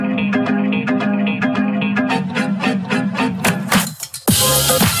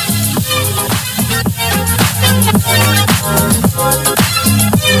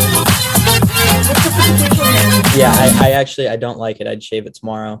I don't like it. I'd shave it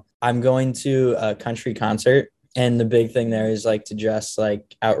tomorrow. I'm going to a country concert. And the big thing there is like to dress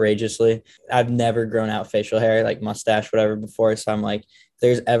like outrageously. I've never grown out facial hair, like mustache, whatever before. So I'm like, if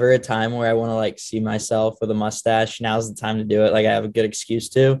there's ever a time where I want to like see myself with a mustache, now's the time to do it. Like I have a good excuse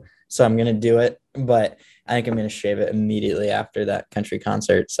to, so I'm going to do it. But I think I'm going to shave it immediately after that country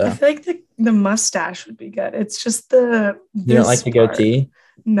concert. I So feel like the mustache would be good. It's just you don't like this the part. goatee?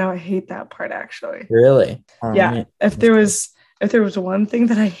 No, I hate that part actually. Really? Yeah, if there was one thing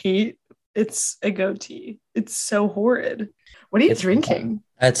that I hate, it's a goatee. It's so horrid. What are you It's drinking?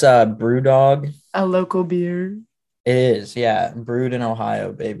 It's a brew dog. A local beer. It is, yeah. Brewed in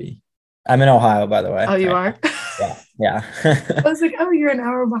Ohio, baby. I'm in Ohio, by the way. Oh, you Right are? now. Yeah. I Yeah. was like, oh, you're an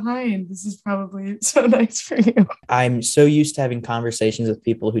hour behind. This is probably so nice for you. I'm so used to having conversations with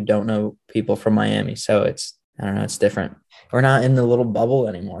people who don't know people from Miami. So I don't know, it's different. We're not in the little bubble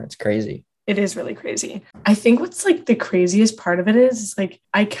anymore. It's crazy. It is really crazy. I think what's like the craziest part of it is like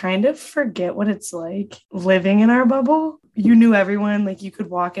I kind of forget what it's like living in our bubble. You knew everyone, like you could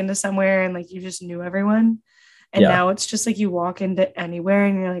walk into somewhere and like you just knew everyone. And Yeah. now it's just like you walk into anywhere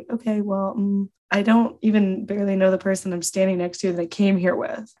and you're like, okay, well, I don't even barely know the person I'm standing next to that I came here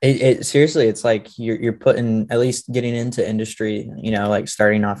with. It seriously, it's like you're putting at least getting into industry, like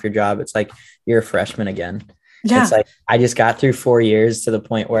starting off your job. It's like you're a freshman again. It's Yeah. like I just got through 4 years to the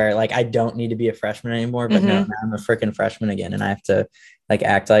point where like I don't need to be a freshman anymore, but no, now Mm-hmm. I'm a freaking freshman again, and I have to like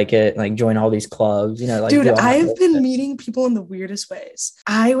act like it, like join all these clubs, like Dude, do all that I've been bullshit. meeting people in the weirdest ways.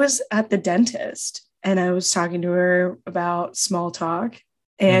 I was at the dentist and I was talking to her about small talk. Mhm.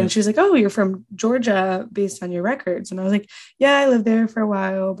 And she was like, oh, you're from Georgia based on your records. And I was like, yeah, I lived there for a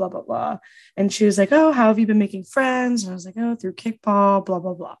while, blah, blah, blah. And she was like, oh, how have you been making friends? And I was like, oh, through kickball, blah,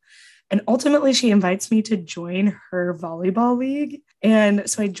 blah, blah. And ultimately, she invites me to join her volleyball league. And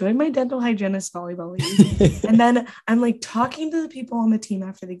so I joined my dental hygienist volleyball league. And then I'm like talking to the people on the team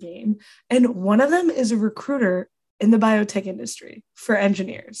after the game. And one of them is a recruiter in the biotech industry for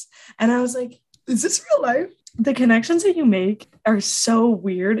engineers. And I was like, is this real life? The connections that you make are so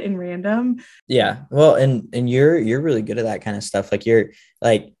weird and random. Yeah. Well, and you're really good at that kind of stuff. Like you're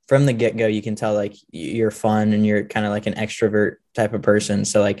like from the get-go, you can tell like you're fun and you're kind of like an extrovert type of person.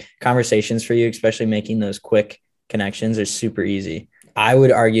 So like conversations for you, especially making those quick connections, are super easy. I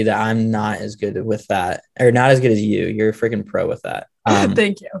would argue that I'm not as good with that, or not as good as you. You're a freaking pro with that.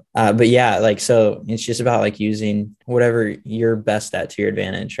 Thank you. But yeah, like so it's just about like using whatever you're best at to your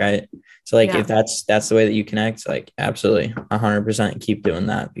advantage, right? So like Yeah. if that's the way that you connect, like absolutely 100% keep doing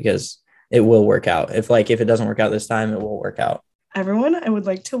that because it will work out. If it doesn't work out this time, it will work out. Everyone, I would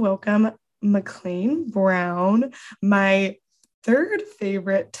like to welcome McLean Brown, my third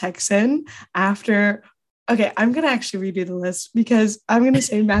favorite Texan after. Okay, I'm going to actually redo the list because I'm going to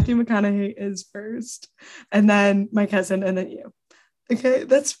say Matthew McConaughey is first, and then my cousin, and then you. Okay,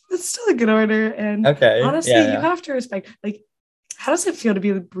 that's still a good order. And Okay. honestly, Yeah, you yeah. have to respect, like, how does it feel to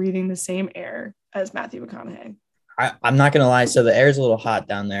be breathing the same air as Matthew McConaughey? I'm not gonna lie. So the air is a little hot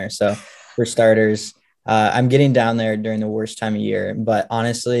down there. So for starters, I'm getting down there during the worst time of year. But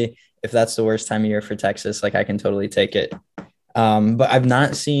honestly, if that's the worst time of year for Texas, like I can totally take it. But I've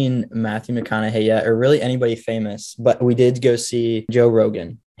not seen Matthew McConaughey yet, or really anybody famous. But we did go see Joe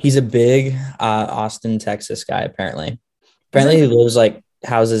Rogan. He's a big Austin, Texas guy. Is it Apparently he really? lives like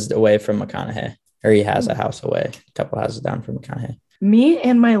houses away from McConaughey, or he has a house away, a couple houses down from McConaughey. Me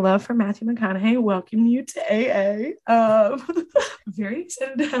and my love for Matthew McConaughey welcome you to AA. Very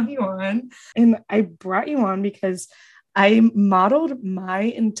excited to have you on. And I brought you on because I modeled my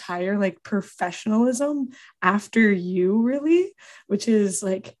entire like professionalism after you, really, which is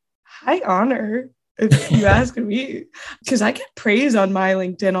like high honor if you ask me, because I get praise on my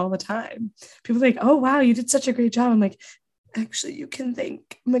LinkedIn all the time. People are like, oh, wow, you did such a great job. I'm like, actually, you can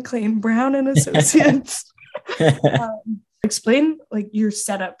thank McLean Brown and Associates. Explain like your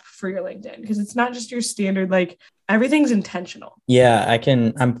setup for your LinkedIn because it's not just your standard, like everything's intentional. Yeah,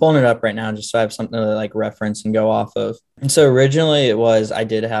 I'm pulling it up right now just so I have something to like reference and go off of. And so originally I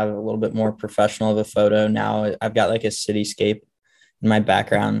did have a little bit more professional of a photo. Now I've got like a cityscape in my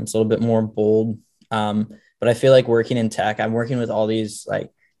background. It's a little bit more bold. But I feel like working in tech, I'm working with all these like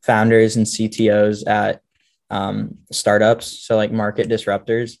founders and CTOs at startups. So like market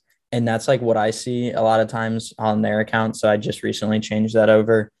disruptors. And that's like what I see a lot of times on their account. So I just recently changed that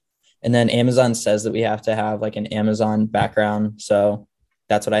over. And then Amazon says that we have to have like an Amazon background. So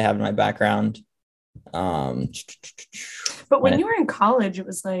that's what I have in my background. But when when you were in college, it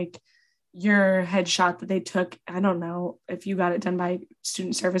was like your headshot that they took. I don't know if you got it done by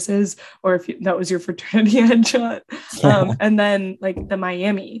student services or if that was your fraternity headshot. And then like the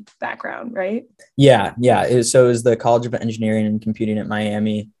Miami background, right? Yeah. So it was the College of Engineering and Computing at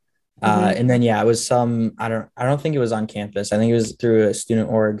Miami. Mm-hmm. And then, yeah, it was I don't think it was on campus. I think it was through a student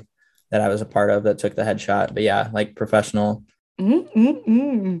org that I was a part of that took the headshot. But yeah, like professional.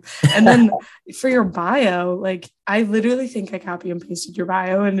 Mm-mm-mm. And then for your bio, like I literally think I copy and pasted your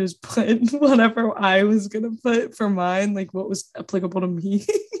bio and just put whatever I was gonna put for mine, like what was applicable to me.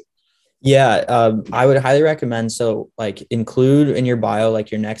 Yeah, I would highly recommend. So, like, include in your bio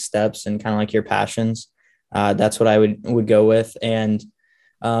like your next steps and kind of like your passions. That's what I would go with, and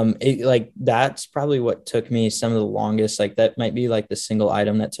like that's probably what took me some of the longest. Like, that might be like the single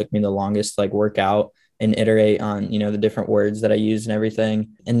item that took me the longest. Like, work out and iterate on the different words that I use and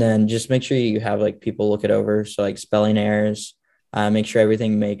everything, and then just make sure you have like people look it over. So, like spelling errors, make sure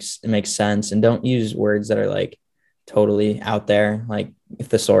everything makes sense, and don't use words that are like totally out there, like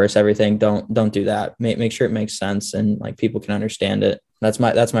thesaurus, everything. Don't do that. Make sure it makes sense and like people can understand it. That's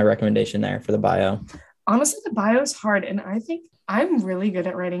my recommendation there for the bio. Honestly, the bio is hard, and I think I'm really good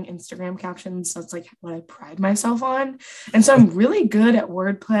at writing Instagram captions. That's like what I pride myself on. And so I'm really good at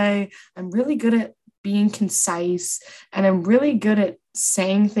wordplay. I'm really good at being concise, and I'm really good at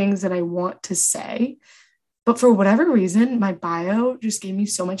saying things that I want to say. But for whatever reason, my bio just gave me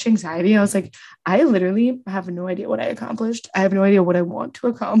so much anxiety. I was like, I literally have no idea what I accomplished. I have no idea what I want to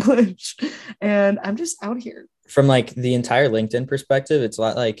accomplish. And I'm just out here. From like the entire LinkedIn perspective, it's a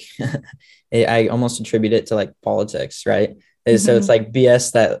lot like I almost attribute it to like politics, right? So it's Mm-hmm. like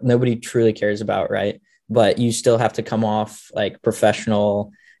BS that nobody truly cares about, right? But you still have to come off like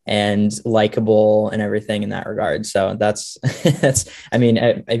professional and likable and everything in that regard. So that's that's I mean,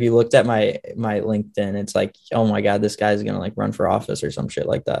 if you looked at my LinkedIn, it's like, oh my God, this guy's gonna like run for office or some shit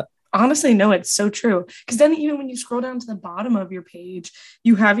like that. Honestly, no, it's so true. Because then even when you scroll down to the bottom of your page,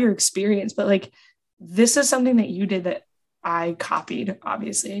 you have your experience, but like this is something that you did that I copied,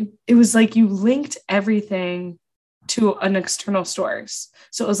 obviously. It was like you linked everything to an external source.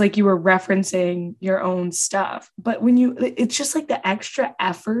 So it was like you were referencing your own stuff. But it's just like the extra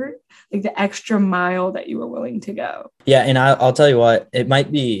effort, like the extra mile that you were willing to go. Yeah, and I'll tell you what, it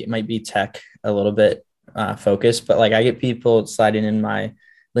might be tech a little bit focused, but like I get people sliding in my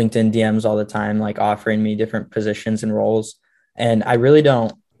LinkedIn DMs all the time, like offering me different positions and roles, and I really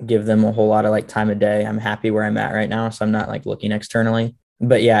don't give them a whole lot of like time of day. I'm happy where I'm at right now, so I'm not like looking externally.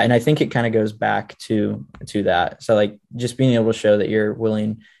 But yeah, and I think it kind of goes back to that. So like just being able to show that you're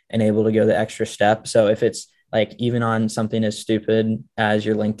willing and able to go the extra step. So if it's like even on something as stupid as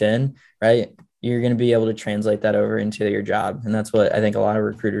your LinkedIn, right? You're going to be able to translate that over into your job. And that's what I think a lot of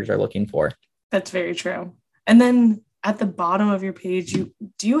recruiters are looking for. That's very true. And then at the bottom of your page,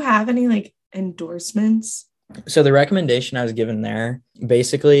 do you have any like endorsements? So the recommendation I was given there,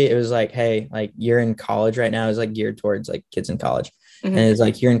 basically it was like, hey, like you're in college right now, is like geared towards like kids in college. And Mm-hmm. it's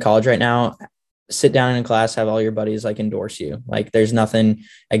like, you're in college right now, sit down in a class, have all your buddies like endorse you. Like there's nothing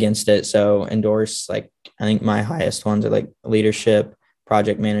against it. So endorse, like, I think my highest ones are like leadership,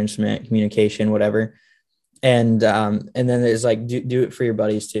 project management, communication, whatever. And then there's like do it for your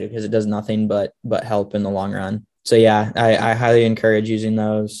buddies too, because it does nothing but help in the long run. So yeah, I highly encourage using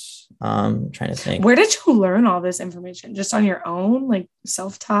those. Trying to think. Where did you learn all this information? Just on your own, like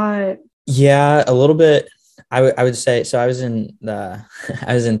self-taught? Yeah, a little bit. I would say so. I was in the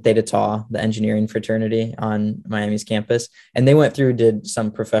I was in Theta Tau, the engineering fraternity on Miami's campus, and they went through did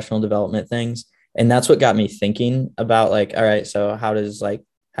some professional development things, and that's what got me thinking about like, all right, so how do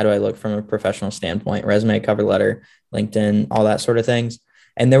I look from a professional standpoint? Resume, cover letter, LinkedIn, all that sort of things.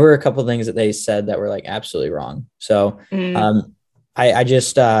 And there were a couple of things that they said that were like absolutely wrong. So Mm, um, I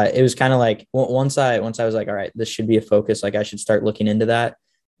just it was kind of like once I was like, all right, this should be a focus. Like I should start looking into that.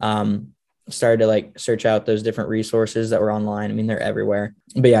 Um, Started to like search out those different resources that were online. I mean, they're everywhere.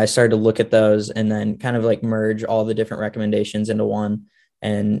 But yeah, I started to look at those and then kind of like merge all the different recommendations into one.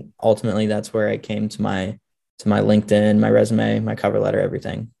 And ultimately that's where I came to my LinkedIn, my resume, my cover letter,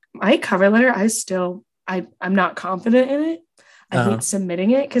 everything. my cover letter, I'm not confident in it. I Uh-huh. hate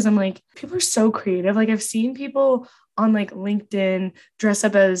submitting it because I'm like, people are so creative. Like I've seen people on like LinkedIn dress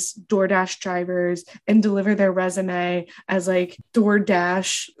up as DoorDash drivers and deliver their resume as like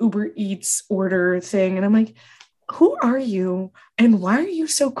DoorDash Uber Eats order thing. And I'm like, who are you and why are you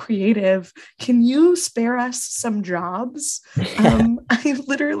so creative? Can you spare us some jobs? I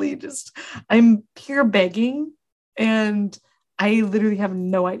literally just, I'm here begging and I literally have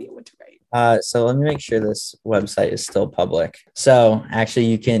no idea what to write. So let me make sure this website is still public. So actually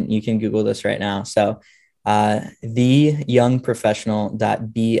you can Google this right now. So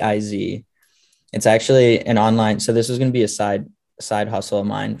theyoungprofessional.biz. It's actually an online. So this was going to be a side hustle of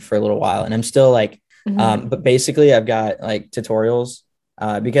mine for a little while, and I'm still like, Mhm. but basically I've got like tutorials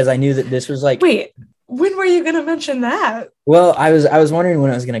because I knew that this was like, Wait, when were you going to mention that? well, I was wondering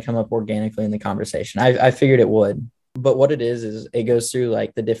when it was going to come up organically in the conversation. I figured it would, but what it is it goes through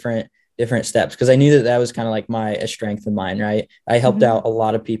like the different steps because I knew that was kind of like a strength of mine, right? I helped Mhm. out a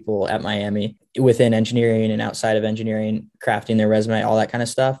lot of people at Miami within engineering and outside of engineering, crafting their resume, all that kind of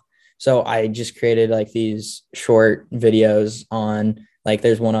stuff. So I just created like these short videos on like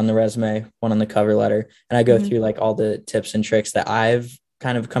there's one on the resume, one on the cover letter, and I go Mhm. through like all the tips and tricks that I've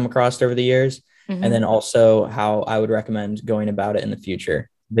kind of come across over the years and then Mhm. also how I would recommend going about it in the future.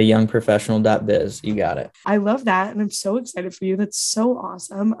 Theyoungprofessional.biz. You got it. I love that. And I'm so excited for you. That's so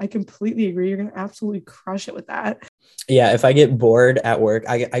awesome. I completely agree. You're going to absolutely crush it with that. Yeah, if I get bored at work,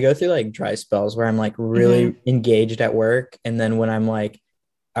 I go through like dry spells where I'm like really Mhm. engaged at work. And then when I'm like,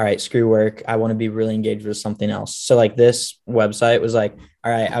 all right, screw work, I want to be really engaged with something else. So like this website was like,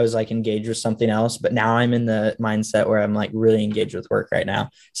 all right, I was like engaged with something else, but now I'm in the mindset where I'm like really engaged with work right now.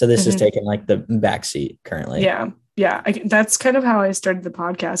 So this is Mhm. taking like the back seat currently. Yeah. Yeah. That's kind of how I started the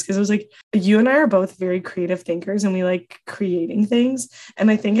podcast because it was like you and I are both very creative thinkers and we like creating things. And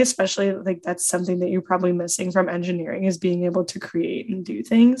I think, especially, like that's something that you're probably missing from engineering is being able to create and do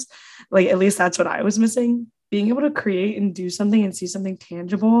things. Like, at least that's what I was missing. Being able to create and do something and see something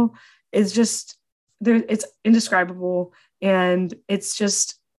tangible is just there, it's indescribable. And it's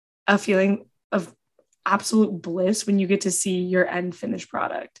just a feeling of absolute bliss when you get to see your end finished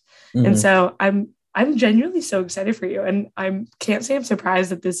product. And Mhm. so I'm genuinely so excited for you. And I can't say I'm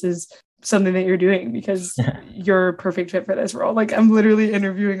surprised that this is something that you're doing because you're a perfect fit for this role. Like, I'm literally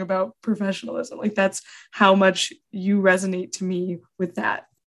interviewing about professionalism. Like, that's how much you resonate to me with that.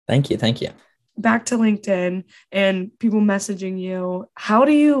 Thank you. Thank you. Back to LinkedIn and people messaging you. How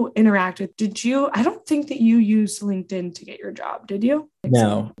do you interact with? I don't think that you used LinkedIn to get your job, did you? I think so.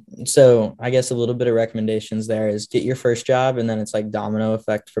 No. So I guess a little bit of recommendations there is get your first job and then it's like domino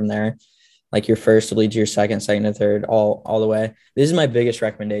effect from there. Like your first leads to your second to third, all the way. This is my biggest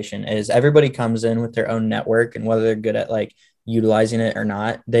recommendation is everybody comes in with their own network and whether they're good at like utilizing it or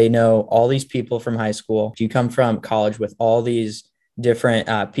not, they know all these people from high school. You come from college with all these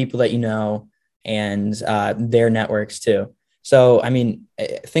different people that you know and their networks too. So, I mean,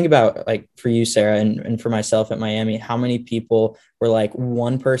 think about like for you, Sarah, and for myself at Miami, how many people were like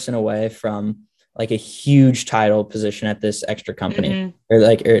one person away from like a huge title position at this extra company Mm-hmm. or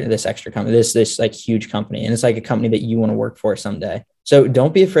this extra company, this like huge company. And it's like a company that you want to work for someday. So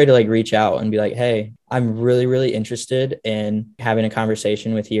don't be afraid to like reach out and be like, hey, I'm really, really interested in having a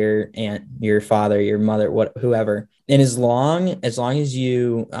conversation with your aunt, your father, your mother, whoever. And as long as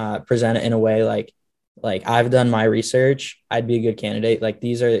you present it in a way like I've done my research, I'd be a good candidate. Like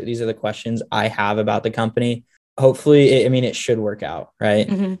these are the questions I have about the company. Hopefully, I mean, it should work out, right?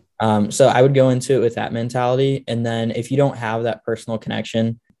 Mm-hmm. So I would go into it with that mentality. And then if you don't have that personal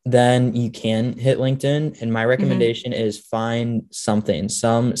connection, then you can hit LinkedIn. And my Mm-hmm. recommendation is find some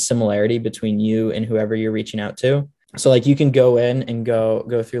similarity between you and whoever you're reaching out to. So like you can go in and go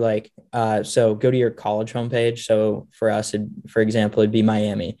through like so go to your college homepage. So for us, for example, it'd be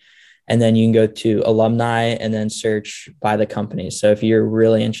Miami. And then you can go to alumni and then search by the company. So if you're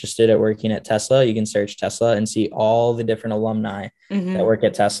really interested at working at Tesla, you can search Tesla and see all the different alumni that Mm-hmm. work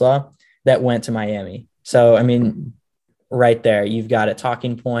at Tesla that went to Miami. So I mean, right there, you've got a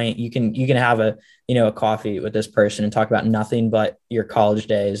talking point. You can have a coffee with this person and talk about nothing but your college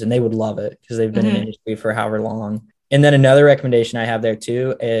days, and they would love it because they've been in Mm-hmm. industry for however long. And then another recommendation I have there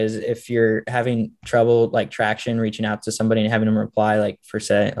too is if you're having trouble like traction reaching out to somebody and having them reply, like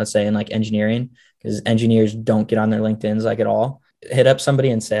let's say in like engineering, because engineers don't get on their LinkedIn's like at all. Hit up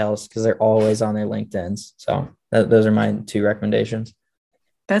somebody in sales because they're always on their LinkedIn's. So those are my two recommendations.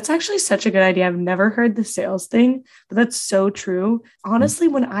 That's actually such a good idea. I've never heard the sales thing, but that's so true. Honestly,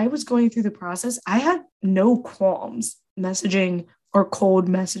 when I was going through the process, I had no qualms messaging or cold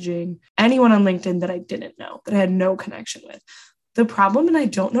messaging anyone on LinkedIn that I didn't know, that I had no connection with. The problem, and I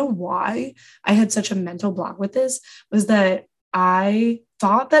don't know why I had such a mental block with this, was that I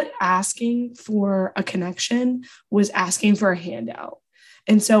thought that asking for a connection was asking for a handout.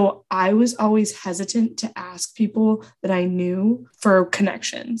 And so I was always hesitant to ask people that I knew for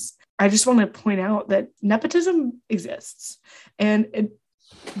connections. I just want to point out that nepotism exists and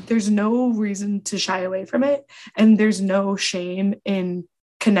there's no reason to shy away from it. And there's no shame in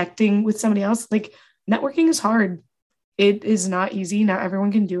connecting with somebody else. Like, networking is hard. it is not easy. Not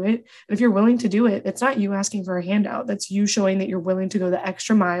everyone can do it. And if you're willing to do it, it's not you asking for a handout. That's you showing that you're willing to go the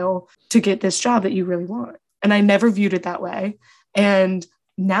extra mile to get this job that you really want. And I never viewed it that way. And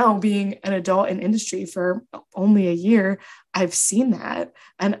now being an adult in industry for only a year, I've seen that.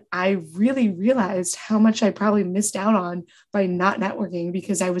 And I really realized how much I probably missed out on by not networking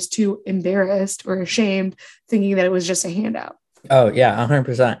because I was too embarrassed or ashamed thinking that it was just a handout. Oh yeah,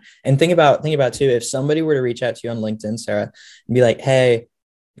 100%. And think about too, if somebody were to reach out to you on LinkedIn, Sarah, and be like, hey,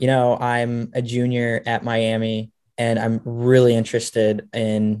 I'm a junior at Miami and I'm really interested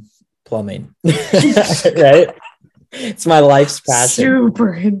in plumbing, right? It's my life's passion.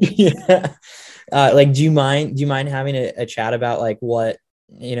 Super. Yeah. Like, do you mind having a chat about like what,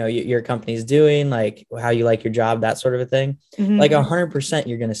 your company's doing, like how you like your job, that sort of a thing? Like 100%,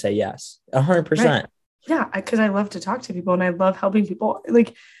 you're going to say yes. 100%. Right. Yeah, because I love to talk to people and I love helping people.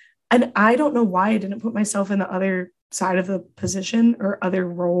 Like, and I don't know why I didn't put myself in the other side of the position or other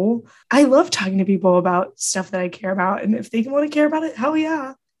role. I love talking to people about stuff that I care about. And if they want to care about it, hell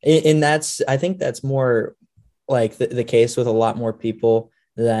yeah. And I think that's more like the case with a lot more people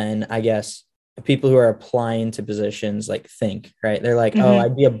than, I guess, people who are applying to positions like think, right? They're like, oh,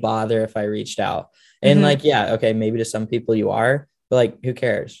 I'd be a bother if I reached out. And like, yeah, okay, maybe to some people you are, but like, who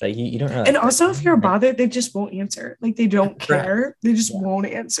cares? Like, you don't really. And also, if you're bothered, they just won't answer. Like, they don't care. They just won't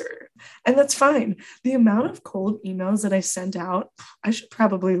answer. And that's fine. The amount of cold emails that I sent out, I should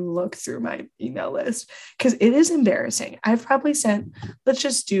probably look through my email list because it is embarrassing. I've probably sent, let's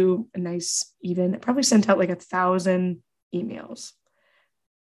just do a nice even, probably sent out like 1,000 emails.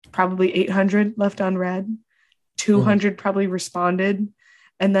 Probably 800 left unread. 200 probably responded.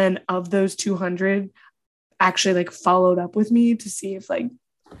 And then of those 200, actually like followed up with me to see if like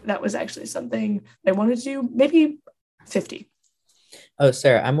that was actually something I wanted to do. Maybe 50. Oh,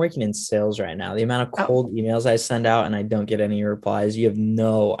 Sarah, I'm working in sales right now. The amount of cold emails I send out and I don't get any replies, you have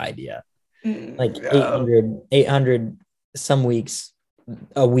no idea. Like 800 some weeks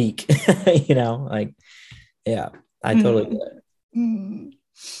a week, like, yeah, I totally get it.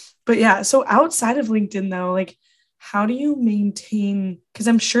 But yeah, so outside of LinkedIn though, like how do you maintain, because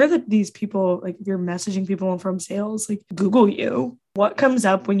I'm sure that these people, like if you're messaging people from sales, like Google you, what comes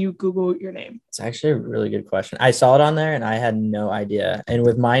up when you Google your name? It's actually a really good question. I saw it on there and I had no idea. And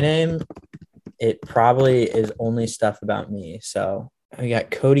with my name, it probably is only stuff about me. So we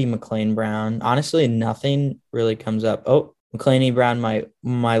got Cody McLean Brown. Honestly, nothing really comes up. Oh, McLean E. Brown, my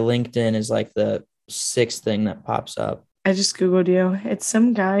LinkedIn is like the sixth thing that pops up. I just Googled you. It's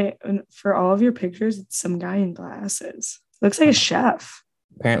some guy, and for all of your pictures, it's some guy in glasses. Looks like a chef.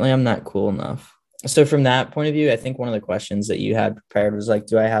 Apparently, I'm not cool enough. So from that point of view, I think one of the questions that you had prepared was like,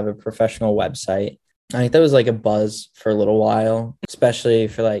 do I have a professional website? I think that was like a buzz for a little while, especially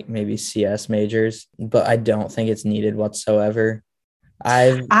for like maybe CS majors, but I don't think it's needed whatsoever.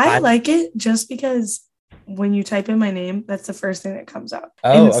 I like it just because when you type in my name, that's the first thing that comes up.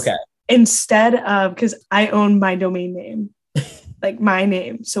 Oh, okay. Instead of, because I own my domain name, like my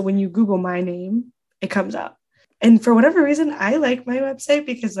name. So when you Google my name, it comes up. And for whatever reason, I like my website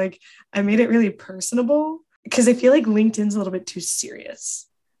because like I made it really personable because I feel like LinkedIn's a little bit too serious.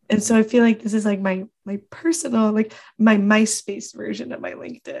 And so I feel like this is like my personal, like my MySpace version of my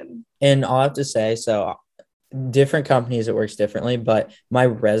LinkedIn. And I'll have to say, so different companies, it works differently, but my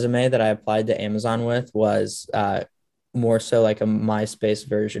resume that I applied to Amazon with was more so like a MySpace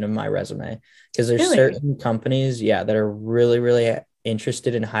version of my resume, because there's certain companies, that are really, really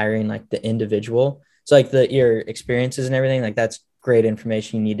interested in hiring like the individual. So like your experiences and everything, like that's great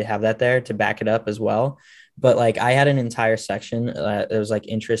information. You need to have that there to back it up as well. But like I had an entire section that was like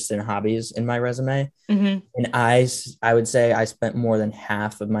interests and hobbies in my resume. And I would say I spent more than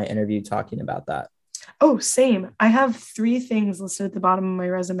half of my interview talking about that. Oh, same. I have 3 things listed at the bottom of my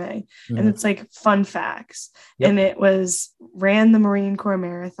resume, and it's like fun facts. Yep. And it was ran the Marine Corps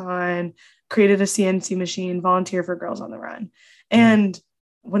marathon, created a CNC machine, volunteer for Girls on the Run. And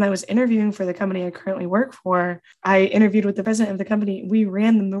when I was interviewing for the company I currently work for, I interviewed with the president of the company. We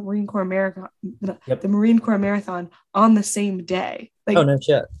ran the Marine Corps marathon, the Marine Corps marathon on the same day. Like, oh, no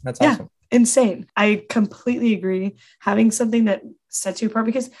shit. That's awesome. Insane. I completely agree. Having something that sets you apart,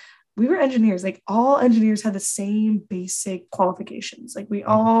 because we were engineers, like all engineers had the same basic qualifications. Like we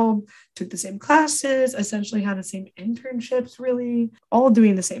all took the same classes, essentially had the same internships, really all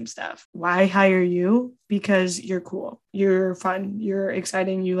doing the same stuff. Why hire you? Because you're cool, you're fun, you're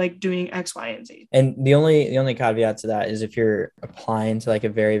exciting, you like doing X, Y, and Z. And the only caveat to that is if you're applying to like a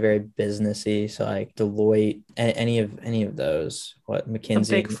very, very businessy, so like Deloitte, any of those, McKinsey,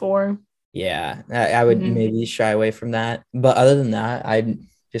 the Big Four. Yeah, I would maybe shy away from that. But other than that,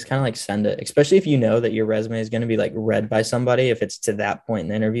 just kind of like send it, especially if you know that your resume is going to be like read by somebody. If it's to that point in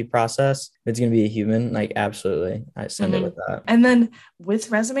the interview process, if it's going to be a human, like absolutely, I send it with that. And then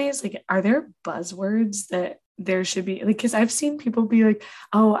with resumes, like, are there buzzwords that there should be? Like, because I've seen people be like,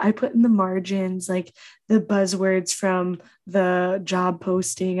 oh, I put in the margins, like the buzzwords from the job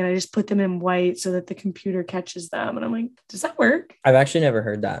posting, and I just put them in white so that the computer catches them. And I'm like, does that work? I've actually never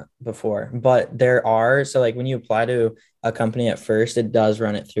heard that before, but there are. So like when you apply to a company at first, it does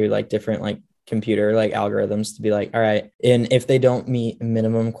run it through like different like computer like algorithms to be like, all right. And if they don't meet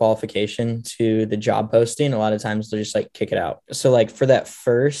minimum qualification to the job posting, a lot of times they'll just like kick it out. So like for that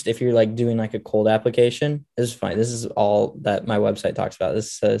first, if you're like doing like a cold application, this is fine. This is all that my website talks about.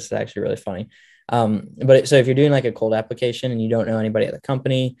 This is actually really funny. So if you're doing like a cold application and you don't know anybody at the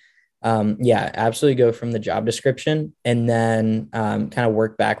company, yeah, absolutely go from the job description and then kind of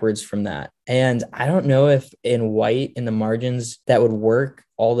work backwards from that. And I don't know if in white in the margins that would work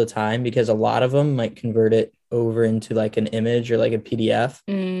all the time, because a lot of them might convert it over into like an image or like a PDF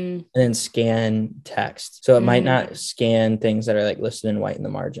and then scan text. So it might not scan things that are like listed in white in the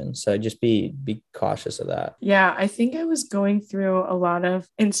margin. So just be cautious of that. Yeah, I think I was going through a lot of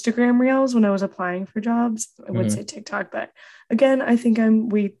Instagram reels when I was applying for jobs. I would say TikTok, but again, I think I'm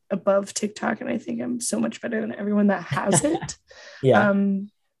way above TikTok and I think I'm so much better than everyone that has it. Yeah.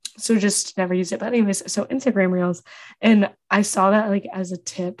 So just never use it. But anyways, so Instagram reels. And I saw that like as a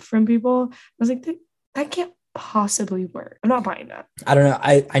tip from people. I was like, that can't possibly work. I'm not buying that. I don't know.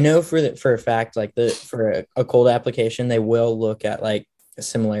 I know for a fact, like for a cold application, they will look at like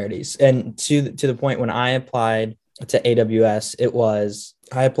similarities. And to the point when I applied to AWS,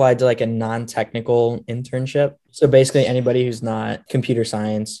 I applied to like a non-technical internship. So basically anybody who's not computer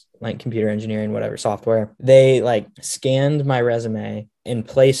science, like computer engineering, whatever software, they like scanned my resume and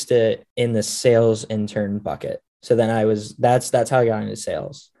placed it in the sales intern bucket. So then that's how I got into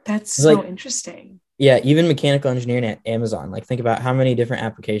sales. That's so like, interesting. Yeah, even mechanical engineering at Amazon. Like think about how many different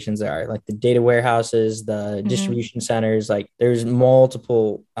applications there are, like the data warehouses, the distribution centers. Like there's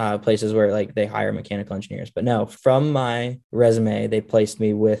multiple places where like they hire mechanical engineers. But no, from my resume, they placed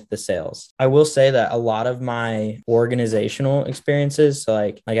me with the sales. I will say that a lot of my organizational experiences, so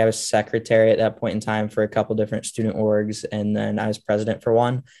like I was secretary at that point in time for a couple different student orgs, and then I was president for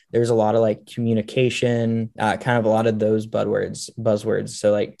one. There's a lot of like communication, kind of a lot of those buzzwords.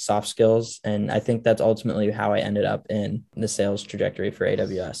 So like soft skills. And I think that's ultimately how I ended up in the sales trajectory for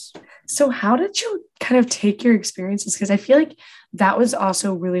AWS. So how did you kind of take your experiences? Because I feel like that was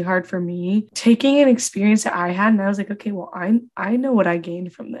also really hard for me, taking an experience that I had. And I was like, okay, well, I know what I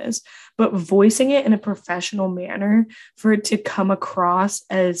gained from this, but voicing it in a professional manner for it to come across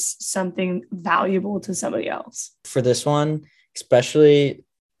as something valuable to somebody else. For this one, especially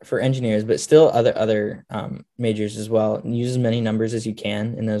for engineers, but still other majors as well, use as many numbers as you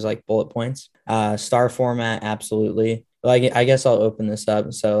can in those like bullet points. Star format, absolutely. Like I guess I'll open this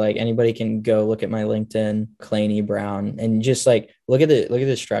up so like anybody can go look at my LinkedIn, Claney Brown, and just like look at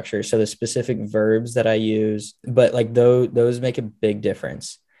the structure. So the specific verbs that I use, but like those make a big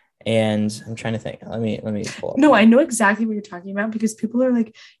difference. And I'm trying to think. Let me pull up. No, I know exactly what you're talking about, because people are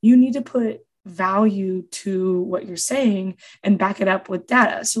like, you need to put value to what you're saying and back it up with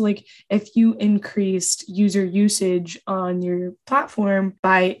data. So like if you increased user usage on your platform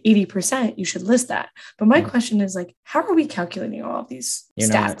by 80%, you should list that. But my question is like, how are we calculating all of these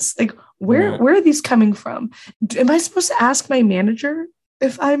stats? Like where are these coming from? Am I supposed to ask my manager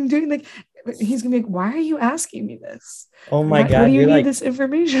if I'm doing like, he's gonna be like, why are you asking me this? Oh my God. What do you need this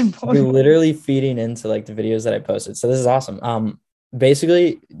information for? You're literally feeding into like the videos that I posted. So this is awesome.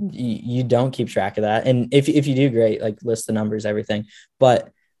 Basically you don't keep track of that. And if you do, great, like list the numbers, everything,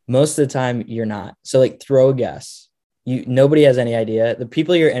 but most of the time you're not. So like throw a guess. Nobody has any idea. The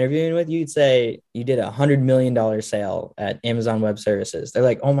people you're interviewing with, you'd say you did $100 million sale at Amazon Web Services. They're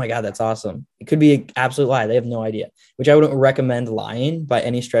like, oh my God, that's awesome. It could be an absolute lie. They have no idea, which I wouldn't recommend lying by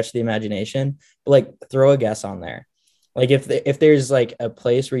any stretch of the imagination, but like throw a guess on there. Like if there's like a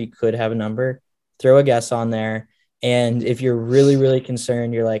place where you could have a number, throw a guess on there. And if you're really, really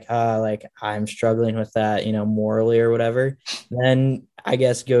concerned, you're like, like I'm struggling with that, morally or whatever, then I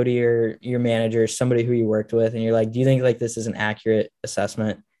guess go to your manager, somebody who you worked with, and you're like, do you think like this is an accurate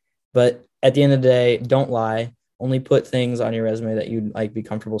assessment? But at the end of the day, don't lie. Only put things on your resume that you'd like be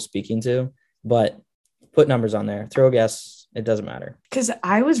comfortable speaking to, but put numbers on there. Throw a guess. It doesn't matter. Because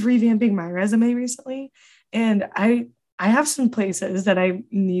I was revamping my resume recently, and I have some places that I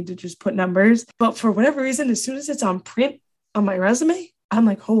need to just put numbers, but for whatever reason, as soon as it's on print on my resume, I'm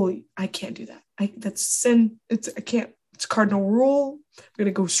like, holy, I can't do that. That's sin. I can't. It's cardinal rule. I'm going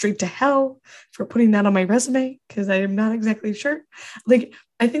to go straight to hell for putting that on my resume because I am not exactly sure. Like,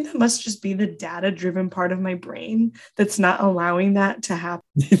 I think that must just be the data driven part of my brain that's not allowing that to happen.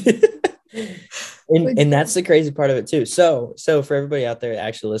 And that's the crazy part of it too. So for everybody out there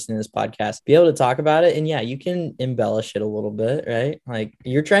actually listening to this podcast, be able to talk about it. And yeah, you can embellish it a little bit, right? Like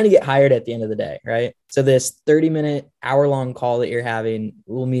you're trying to get hired at the end of the day, right? So this 30-minute, hour-long call that you're having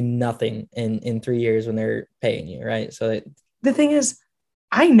will mean nothing in 3 years when they're paying you, right? So the thing is,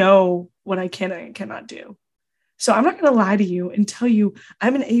 I know what I can and cannot do. So I'm not going to lie to you and tell you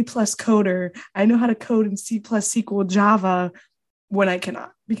I'm an A+ coder. I know how to code in C++, SQL, Java, when I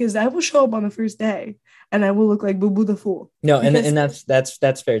cannot, because I will show up on the first day and I will look like Boo Boo the Fool. No, and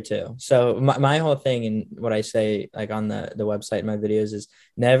that's fair too. So my whole thing and what I say like on the website in my videos is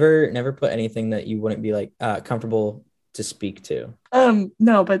never put anything that you wouldn't be like comfortable to speak to.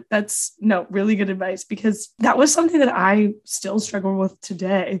 No, but that's really good advice, because that was something that I still struggle with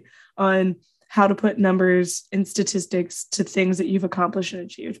today on how to put numbers and statistics to things that you've accomplished and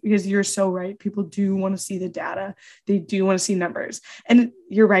achieved, because you're so right. People do want to see the data. They do want to see numbers, and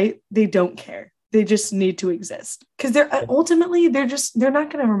you're right. They don't care. They just need to exist, because they're ultimately, they're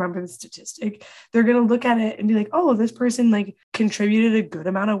not going to remember the statistic. They're going to look at it and be like, oh, this person like contributed a good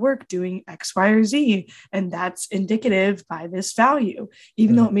amount of work doing X, Y, or Z. And that's indicative by this value,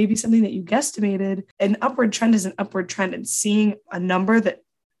 even though it may be something that you guesstimated. An upward trend is an upward trend, and seeing a number that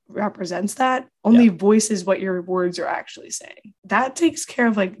represents that only voices what your words are actually saying. That takes care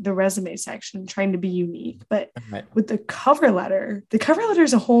of like the resume section, trying to be unique. But with the cover letter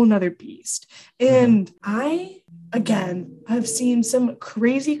is a whole nother beast. And I've seen some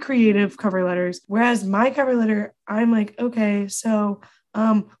crazy creative cover letters, whereas my cover letter, I'm like, okay, so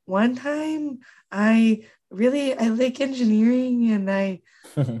one time I like engineering, and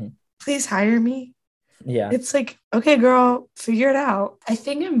please hire me. Yeah. It's like, okay, girl, figure it out. I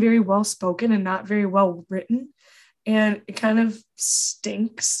think I'm very well spoken and not very well written. And it kind of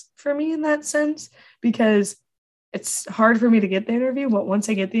stinks for me in that sense, because it's hard for me to get the interview. But once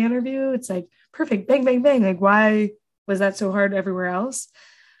I get the interview, it's like perfect, bang, bang, bang. Like, why was that so hard everywhere else?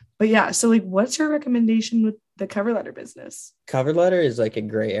 But yeah, so like, what's your recommendation with the cover letter business? Cover letter is like a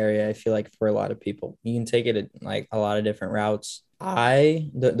gray area, I feel like, for a lot of people. You can take it like a lot of different routes.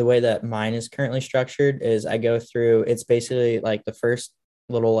 The way that mine is currently structured is I go through, it's basically like the first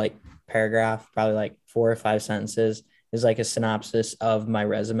little like paragraph, probably like 4 or 5 sentences, is like a synopsis of my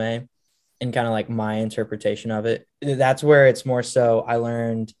resume and kind of like my interpretation of it. That's where it's more so I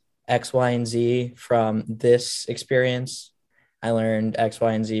learned X, Y, and Z from this experience. I learned X,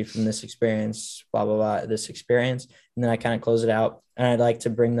 Y, and Z from this experience, blah, blah, blah, this experience. And then I kind of close it out. And I'd like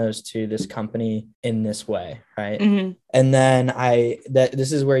to bring those to this company in this way. Right. And then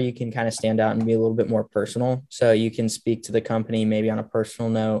this is where you can kind of stand out and be a little bit more personal. So you can speak to the company, maybe on a personal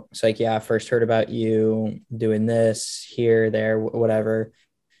note. It's like, yeah, I first heard about you doing this here, there, whatever.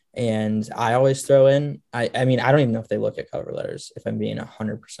 And I always throw in, I mean, I don't even know if they look at cover letters, if I'm being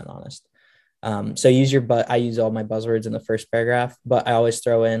 100% honest. So I use all my buzzwords in the first paragraph, but I always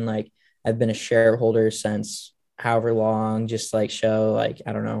throw in like, I've been a shareholder since however long, just like show like,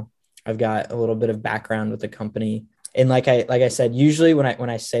 I don't know, I've got a little bit of background with the company. And like I said, usually when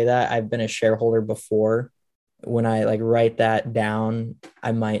I say that I've been a shareholder before, when I like write that down,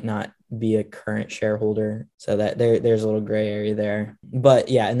 I might not be a current shareholder. So that there's a little gray area there, but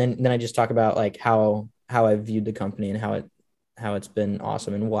yeah. And then I just talk about like how I viewed the company and how it's been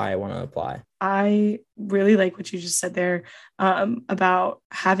awesome and why I want to apply. I really like what you just said there about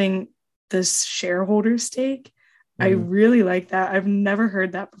having this shareholder stake. I really like that. I've never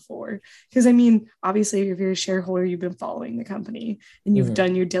heard that before. Because I mean, obviously, if you're a shareholder, you've been following the company and you've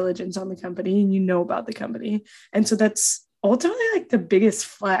done your diligence on the company and you know about the company. And so that's ultimately like the biggest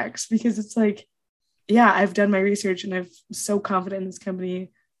flex, because it's like, yeah, I've done my research and I'm so confident in this company.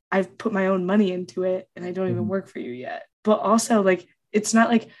 I've put my own money into it and I don't even work for you yet. But also, like, it's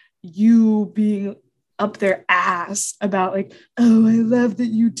not like you being up their ass about like, oh, I love that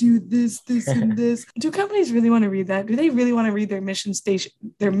you do this, and this. Do companies really want to read that? Do they really want to read their mission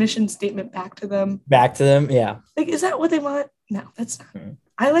statement back to them? Yeah. Like, is that what they want? No, that's not.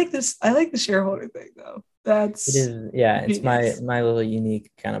 I like this. I like the shareholder thing though. It is. Yeah. Genius. It's my little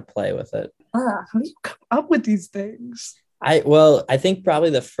unique kind of play with it. How do you come up with these things? I think probably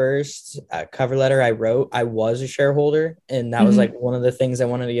the first cover letter I wrote, I was a shareholder, and that was like one of the things I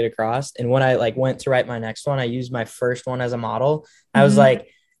wanted to get across. And when I like went to write my next one, I used my first one as a model. I was like,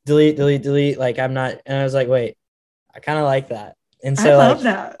 delete. Like, I'm not. And I was like, wait, I kind of like that. And so I love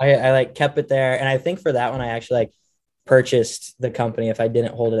that. I like kept it there. And I think for that one, I actually like purchased the company if I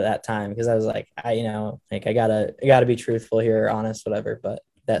didn't hold it at that time, because I was like, I gotta be truthful here, honest, whatever. But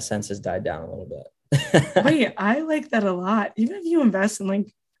that sense has died down a little bit. Wait, I like that a lot. Even if you invest in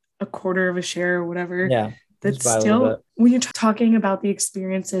like a quarter of a share or whatever, Yeah, just that's buy a little still bit. when you're talking about the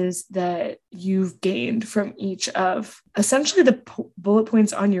experiences that you've gained from each of essentially the bullet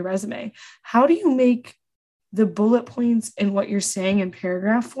points on your resume. How do you make the bullet points and what you're saying in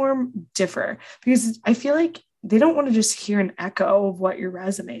paragraph form differ? Because I feel like they don't want to just hear an echo of what your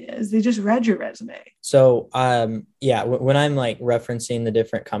resume is. They just read your resume. So, yeah, when I'm like referencing the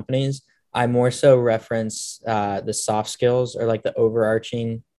different companies, I more so reference the soft skills or like the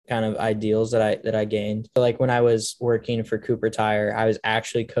overarching kind of ideals that I gained. So like when I was working for Cooper Tire, I was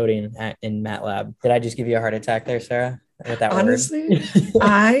actually coding in MATLAB. Did I just give you a heart attack there, Sarah, with that word? Honestly,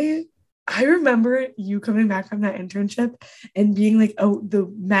 I I remember you coming back from that internship and being like, "Oh, the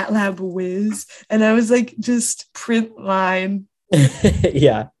MATLAB whiz," and I was like, "Just print line."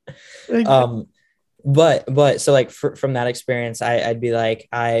 Yeah. Like, Um, but so like from that experience, I'd be like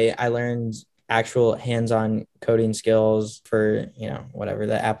I learned actual hands-on coding skills for whatever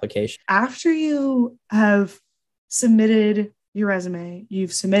the application. after you have submitted your resume,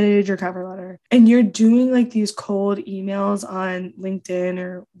 you've submitted your cover letter, and you're doing like these cold emails on LinkedIn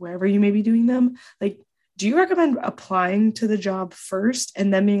or wherever you may be doing them, like, do you recommend applying to the job first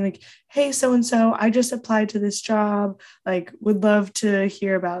and then being like, hey, so and so, I just applied to this job, like, would love to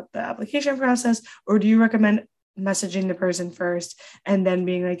hear about the application process? Or do you recommend messaging the person first and then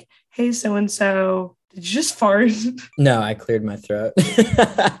being like, hey, so and so, did you just fart? No, I cleared my throat.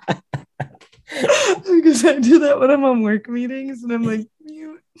 Because I do that when I'm on work meetings and I'm like,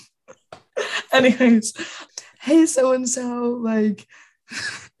 mute. Anyways, hey, so and so, like,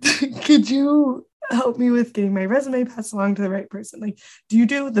 could you help me with getting my resume passed along to the right person? Like, do you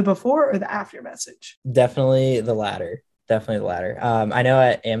do the before or the after message? Definitely the latter. Definitely the latter. I know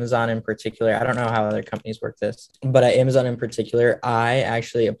at Amazon in particular, I don't know how other companies work this, but at Amazon in particular, I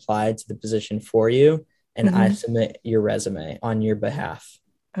actually applied to the position for you and I Mm-hmm. submit your resume on your behalf.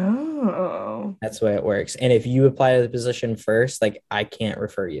 Oh, That's the way it works. And if you apply to the position first, like I can't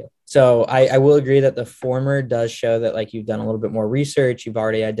refer you. So I will agree that the former does show that like you've done a little bit more research, you've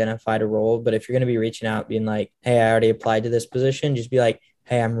already identified a role. But if you're going to be reaching out being like, hey, I already applied to this position, just be like,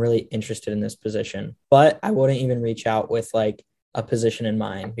 hey, I'm really interested in this position. But I wouldn't even reach out with like a position in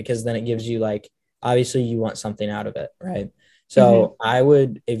mind because then it gives you like, obviously you want something out of it, right? mm-hmm. So I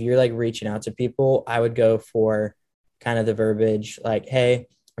would, if you're like reaching out to people, I would go for kind of the verbiage like, hey,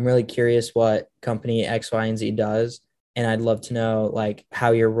 I'm really curious what company X, Y, and Z does. And I'd love to know like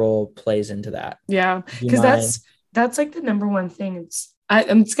how your role plays into that. Yeah, Do you because mind? that's like the number one thing.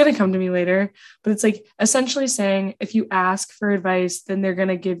 It's gonna come to me later, but it's like essentially saying if you ask for advice, then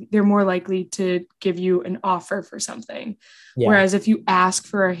they're more likely to give you an offer for something. Yeah. Whereas if you ask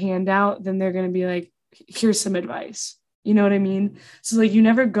for a handout, then they're gonna be like, here's some advice. You know what I mean? So like you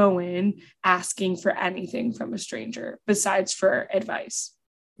never go in asking for anything from a stranger besides for advice.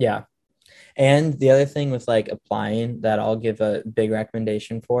 Yeah. And the other thing with like applying that I'll give a big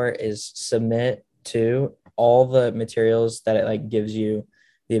recommendation for is submit to all the materials that it like gives you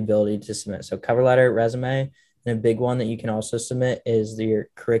the ability to submit. So cover letter, resume, and a big one that you can also submit is your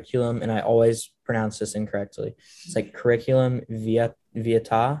curriculum. And I always pronounce this incorrectly. It's like curriculum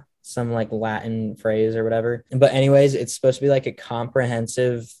vitae, some like Latin phrase or whatever. But anyways, it's supposed to be like a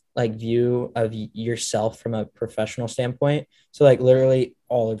comprehensive like view of yourself from a professional standpoint. So like literally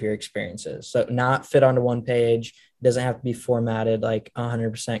all of your experiences. So not fit onto one page. It doesn't have to be formatted like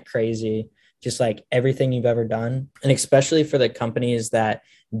 100% crazy. Just like everything you've ever done. And especially for the companies that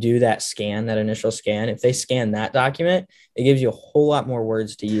do that scan, that initial scan, if they scan that document, it gives you a whole lot more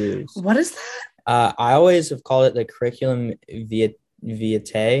words to use. What is that? I always have called it the curriculum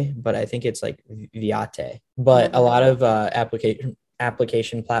vitae, but I think it's like viate. But a Never lot heard of of that.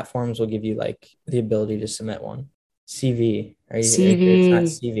 application platforms will give you like the ability to submit one. CV. Are you sure it's not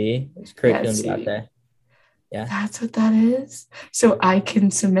CV. CV? It's Yeah, curriculum CV. vitae. Yeah. That's what that is. So I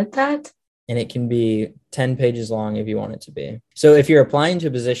can submit that. And it can be 10 pages long if you want it to be. So if you're applying to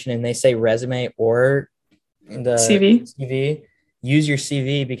a position and they say resume or the CV. CV, use your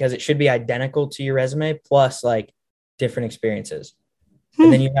CV because it should be identical to your resume plus like different experiences.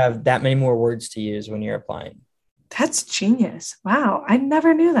 And then Hmm, you have that many more words to use when you're applying. that's genius. Wow, I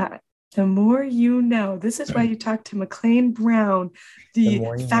never knew that. The more you know. This is why you talk to McLean Brown, The the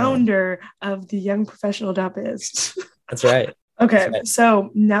more you know. founder of the Young Professional Biz. That's right. That's Okay, right. so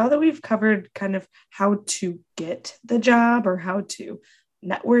now that we've covered kind of how to get the job or how to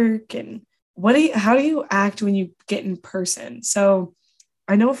network and how do you act when you get in person? So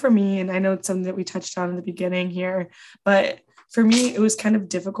I know for me, and I know it's something that we touched on in the beginning here, but for me, it was kind of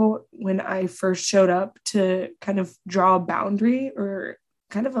difficult when I first showed up to kind of draw a boundary or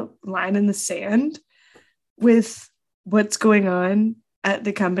kind of a line in the sand with what's going on at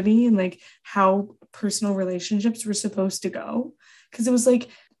the company and like how personal relationships were supposed to go. Because it was like,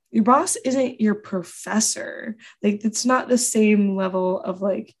 your boss isn't your professor. Like, it's not the same level of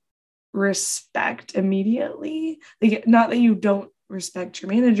like respect immediately. Like, not that you don't respect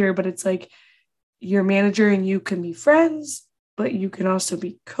your manager, but it's like your manager and you can be friends, but you can also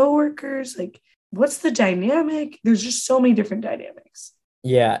be coworkers. Like, what's the dynamic? There's just so many different dynamics.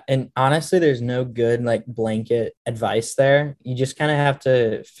 Yeah. And honestly, there's no good like blanket advice there. You just kind of have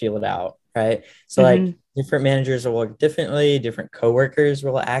to feel it out. Right. So like different managers will work differently, different coworkers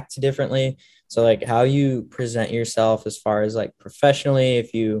will act differently. So like how you present yourself as far as like professionally,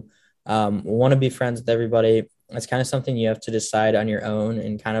 if you want to be friends with everybody, that's kind of something you have to decide on your own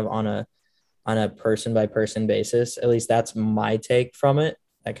and kind of on a person by person basis. At least that's my take from it.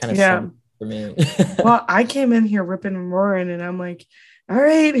 That kind of sums for me. Well, I came in here ripping and roaring, and I'm like, all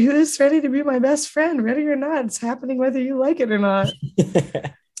right, who's ready to be my best friend? Ready or not, it's happening whether you like it or not.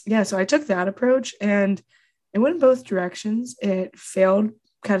 Yeah, so I took that approach, and it went in both directions. It failed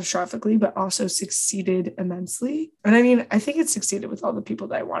catastrophically, but also succeeded immensely. And I mean, I think it succeeded with all the people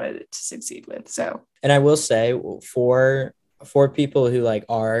that I wanted it to succeed with. So, and I will say for people who like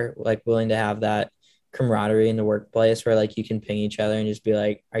are like willing to have that camaraderie in the workplace where like you can ping each other and just be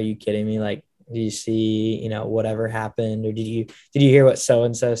like, are you kidding me? Like, do you see, whatever happened? Or did you hear what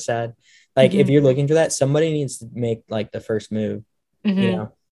so-and-so said? Like, if you're looking for that, somebody needs to make like the first move,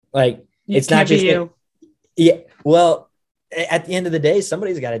 like it's not just you. Yeah. Well, at the end of the day,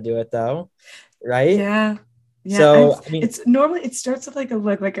 somebody's got to do it though. Right. Yeah. So I mean, it's normally, it starts with like a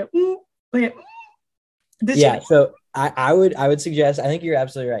look, like a, yeah. So I would suggest, I think you're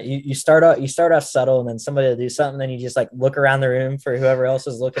absolutely right. You start off subtle, and then somebody will do something. Then you just like look around the room for whoever else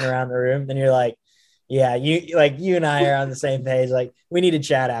is looking around the room. Then you're like, yeah, you and I are on the same page. Like, we need to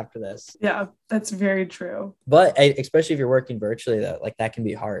chat after this. Yeah, that's very true. But especially if you're working virtually though, like that can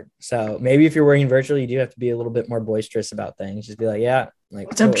be hard. So maybe if you're working virtually, you do have to be a little bit more boisterous about things. Just be like, yeah, like,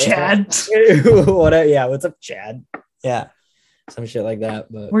 what's up, Chad? Yeah. What's up, Chad? Yeah. Some shit like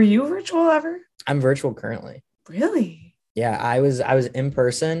that. But were you virtual ever? I'm virtual currently. Really? Yeah, I was in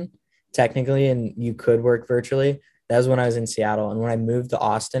person technically, and you could work virtually. That was when I was in Seattle. And when I moved to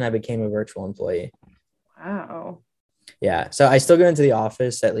Austin, I became a virtual employee. Wow. Yeah. So I still go into the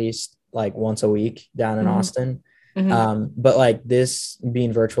office at least like once a week down in Austin. But like this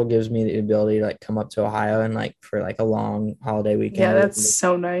being virtual gives me the ability to like come up to Ohio and like for like a long holiday weekend. Yeah, that's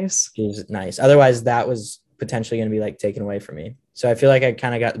so nice. It was nice. Otherwise, that was potentially going to be like taken away from me. So I feel like I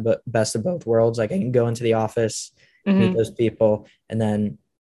kind of got the best of both worlds. Like I can go into the office, meet those people, and then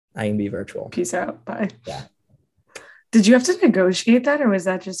I can be virtual. Peace out. Bye. Yeah. Did you have to negotiate that, or was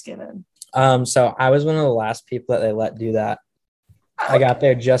that just given? So I was one of the last people that they let do that. I got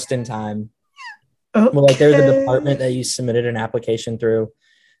there just in time. Okay. Well, like they're the department that you submitted an application through.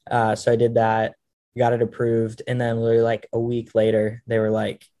 So I did that, got it approved. And then literally like a week later, they were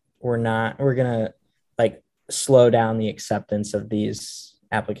like, we're going to like slow down the acceptance of these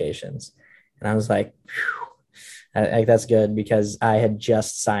applications. And I was like, that's good, because I had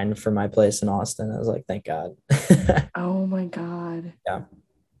just signed for my place in Austin. I was like, thank God. Oh my God. Yeah.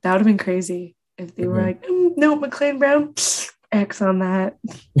 That would have been crazy if they were like, no, McLean Brown, X on that.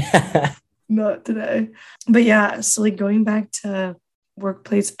 Not today. But yeah, so like going back to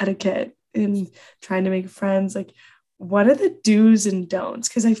workplace etiquette and trying to make friends, like what are the do's and don'ts?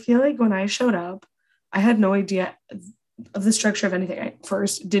 Because I feel like when I showed up, I had no idea of the structure of anything. I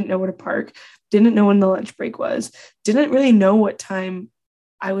first didn't know where to park, didn't know when the lunch break was, didn't really know what time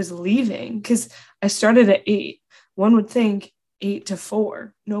I was leaving, because I started at 8. One would think 8 to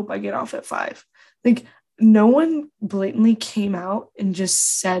 4. Nope, I get off at 5. Like, no one blatantly came out and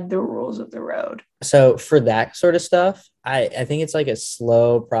just said the rules of the road. So for that sort of stuff, I think it's like a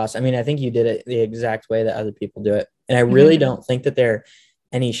slow process. I mean, I think you did it the exact way that other people do it. And I really don't think that there are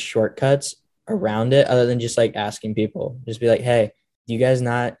any shortcuts around it other than just like asking people. Just be like, hey, do you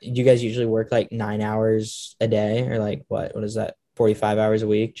guys usually work like 9 hours a day, or like what is that, 45 hours a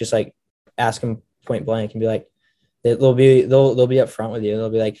week? Just like ask them point blank and be like, they'll be upfront with you.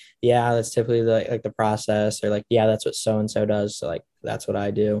 They'll be like, yeah, that's typically like the process, or like, yeah, that's what so-and-so does. So like, that's what I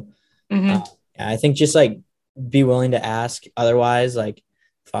do. I think just like be willing to ask. Otherwise, like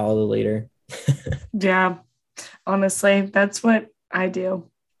follow the leader. Yeah, honestly, that's what I do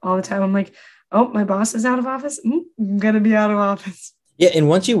all the time. I'm like, oh, my boss is out of office. I'm going to be out of office. Yeah. And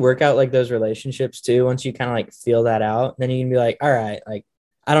once you work out like those relationships too, once you kind of like feel that out, then you can be like, all right, like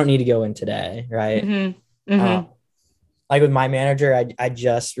I don't need to go in today. Right. Like with my manager, I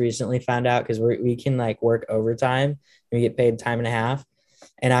just recently found out, because we can like work overtime and we get paid time and a half.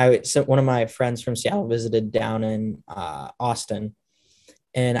 And so one of my friends from Seattle visited down in Austin.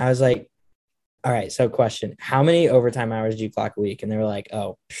 And I was like, all right, so question, how many overtime hours do you clock a week? And they were like,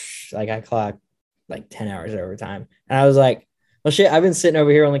 oh, like I clock like 10 hours of overtime. And I was like, well, shit, I've been sitting over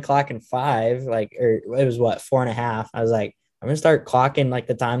here only clocking 5, like, or it was what, 4.5. I was like, I'm going to start clocking like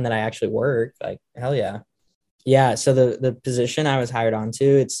the time that I actually work. Like, hell yeah. Yeah. So the position I was hired onto,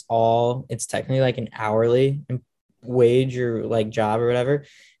 it's technically like an hourly wage or like job or whatever,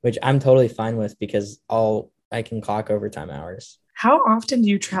 which I'm totally fine with because I can clock overtime hours. How often do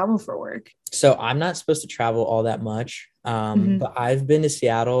you travel for work? So I'm not supposed to travel all that much. Mhm. But I've been to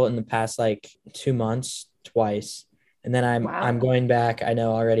Seattle in the past like 2 months twice. And then I'm Wow. going back, I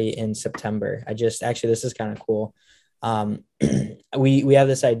know already in September. I just actually this is kind of cool. Um we have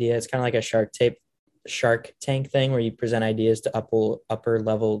this idea. It's kind of like a Shark Tank thing where you present ideas to upper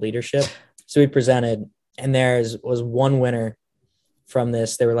level leadership. So we presented and was one winner from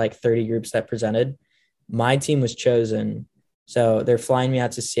this. There were like 30 groups that presented. My team was chosen. So they're flying me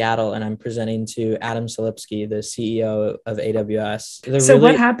out to Seattle and I'm presenting to Adam Silipsky, the CEO of AWS. They're So what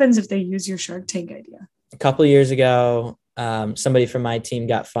really happens if they use your Shark Tank idea? a couple of years ago, somebody from my team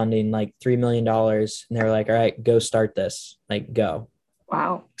got funding like $3 million and they were like, all right, go start this, like go.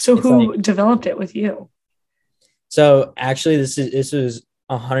 Wow. So It's like, who developed it with you? so actually this was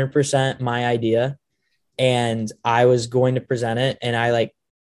 100% my idea and I was going to present it. And I like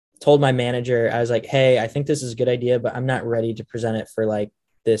told my manager, I was like, hey, I think this is a good idea, but I'm not ready to present it for like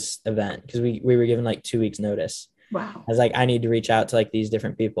this event because we were given like 2 weeks notice. Wow. I was like, I need to reach out to like these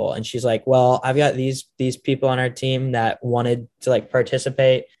different people. And she's like, well, I've got these people on our team that wanted to like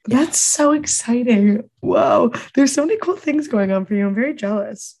participate. That's so exciting. Whoa. There's so many cool things going on for you. I'm very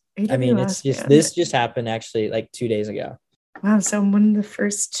jealous. I mean, it's AWS, just man. this just happened actually like 2 days ago. Wow. So I'm one of the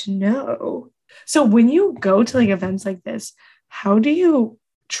first to know. So when you go to like events like this, how do you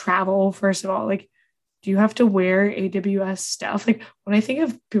travel, first of all? Like, do you have to wear AWS stuff? Like when I think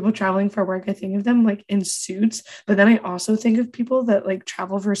of people traveling for work, I think of them like in suits, but then I also think of people that like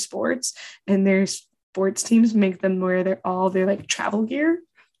travel for sports and their sports teams make them wear their like travel gear.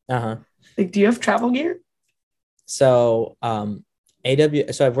 Uh-huh. Like, do you have travel gear? So so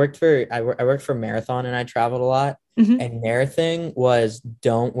I worked for Marathon and I traveled a lot. Mm-hmm. And their thing was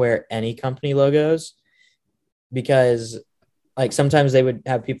don't wear any company logos because like sometimes they would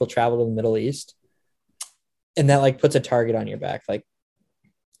have people travel to the Middle East and that like puts a target on your back. Like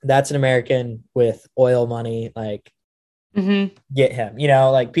that's an American with oil money, like Mm-hmm. get him,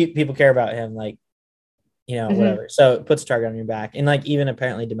 like people care about him, like, Mm-hmm. whatever. So it puts a target on your back. And like even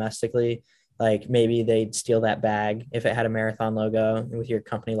apparently domestically, like maybe they'd steal that bag if it had a Marathon logo with your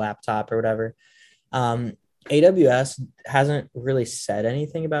company laptop or whatever. Um, AWS hasn't really said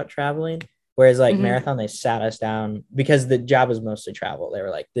anything about traveling. Whereas like Mm-hmm. Marathon, they sat us down because the job was mostly travel. They were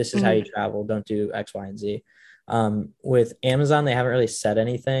like, this is how you Mm-hmm. travel. Don't do X, Y, and Z. With Amazon, they haven't really said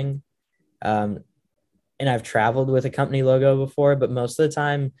anything. Um, and I've traveled with a company logo before, but most of the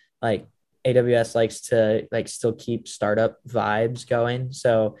time, like AWS likes to like still keep startup vibes going.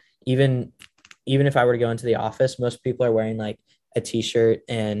 So even if I were to go into the office, most people are wearing like a t-shirt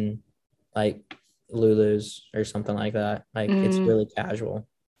and like Lulu's or something like that. Like it's Mm. really casual.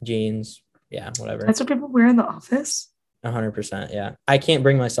 Jeans, yeah, whatever. That's what people wear in the office. 100%, yeah. I can't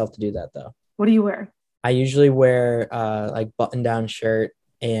bring myself to do that though. What do you wear? I usually wear like button down shirt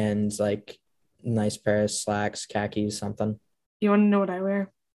and like nice pair of slacks, khakis, something. You want to know what I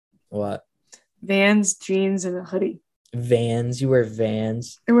wear? What? Vans, jeans, and a hoodie. Vans? You wear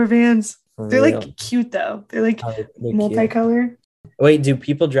Vans? I wear Vans. For They're real? like cute though. They're like Oh, they're cute. multicolor. Wait, do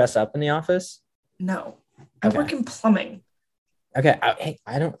people dress up in the office? No, I Okay. work in plumbing. Okay. Hey,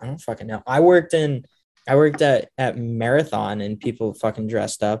 I don't fucking know. I worked at Marathon and people fucking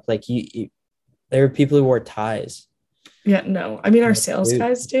dressed up. Like there were people who wore ties. Yeah, no. I mean, our Like, sales dude.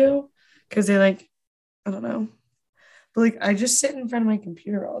 guys do because they like, I don't know. But like, I just sit in front of my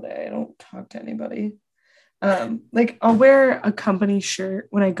computer all day. I don't talk to anybody. Like I'll wear a company shirt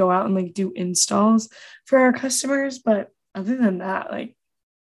when I go out and like do installs for our customers, but other than that, like,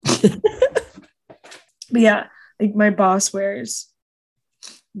 but yeah, like my boss wears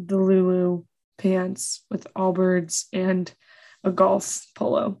the Lulu pants with Allbirds and a golf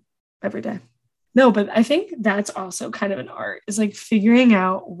polo every day. No, but I think that's also kind of an art is like figuring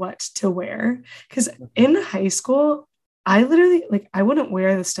out what to wear. Because in high school, I literally like I wouldn't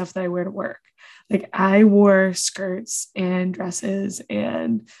wear the stuff that I wear to work. Like I wore skirts and dresses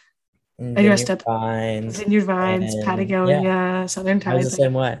and I dressed Vineyard up Vines. Vineyard Vines, And yeah, Patagonia, Southern I was the Tides, like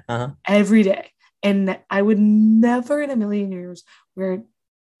same way. Uh-huh. every day. And I would never in a million years wear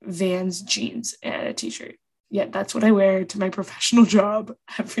Vans jeans and a t-shirt. yet that's what I wear to my professional job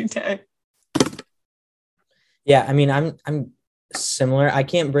every day. Yeah, I mean, I'm similar. I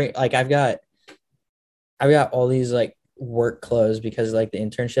can't bring like I've got all these like work clothes because like the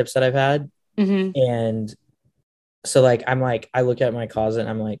internships that I've had. Mm-hmm. And so like I'm like I look at my closet and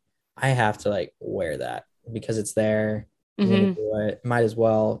I'm like, I have to like wear that because it's there. I'm gonna Mm-hmm. do it. Might as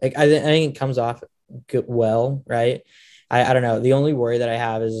well. Like I think it comes off good, well, right? I don't know. The only worry that I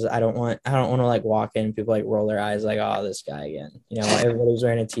have is I don't want to like walk in and people like roll their eyes like, oh, this guy again. Everybody's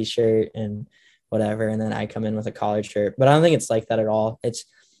wearing a t-shirt and whatever, and then I come in with a collared shirt. But I don't think it's like that at all. It's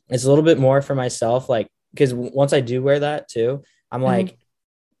a little bit more for myself, like because once I do wear that too, I'm Mm-hmm. like,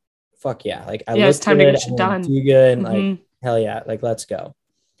 fuck yeah, like I Yeah, it's look time to good, get I'm shit gonna done. do good, like Mm-hmm. hell yeah, like let's go.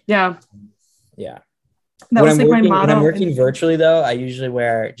 Yeah, Yeah. that When was I'm like my working when I'm motto. working virtually though, I usually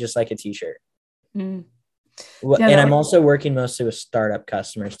wear just like a t-shirt. Mm. Well, Yeah, and that I'm was, also working mostly with startup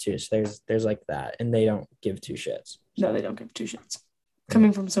customers too. So there's like that, and they don't give two shits. no, So they don't give two shits. yeah.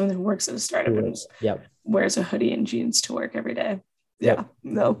 Coming from someone who works at a startup and Yep. wears a hoodie and jeans to work every day. Yeah, Yep.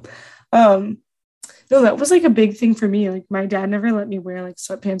 no. Um, no, that was like a big thing for me. Like my dad never let me wear like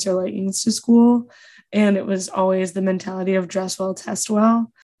sweatpants or leggings to school. And it was always the mentality of dress well, test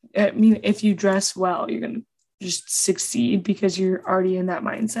well. I mean, if you dress well, you're gonna just succeed because you're already in that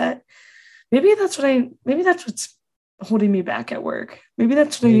mindset. Maybe that's what's holding me back at work. Maybe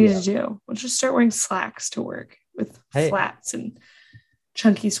that's what I There you need to go. do. I'll just start wearing slacks to work with Hey, flats and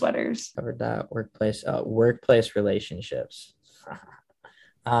chunky sweaters. covered that workplace relationships.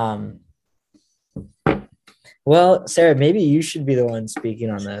 um Well, Sarah, maybe you should be the one speaking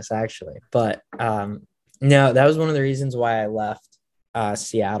on this actually. But no, that was one of the reasons why I left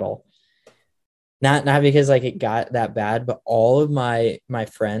Seattle. Not because like it got that bad, but all of my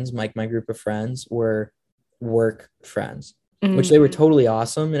friends, like my group of friends were work friends, which Mm, they were totally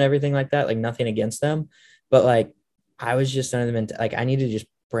awesome and everything like that, like nothing against them. But like I was just under the like I need to just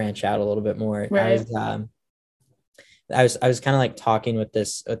branch out a little bit more. right. I was kind of like talking with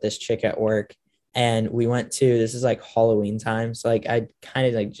this chick at work, and we went to this is like Halloween time. So like I kind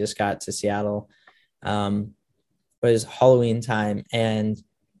of like just got to Seattle. But it was Halloween time, and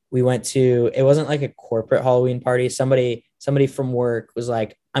we went to it wasn't like a corporate Halloween party. Somebody from work was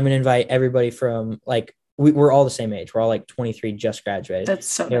like, I'm gonna invite everybody from like we're all the same age. We're all like 23, just graduated. That's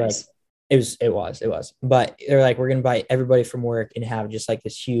so They're like, nice. it was. But they're like, we're gonna invite everybody from work and have just like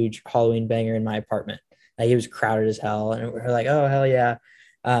this huge Halloween banger in my apartment. Like it was crowded as hell. And we're like, oh hell yeah.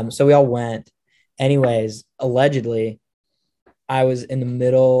 So we all went. Anyways, allegedly, I was in the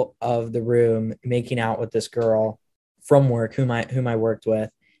middle of the room making out with this girl from work whom I worked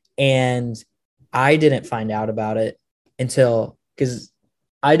with, and I didn't find out about it until because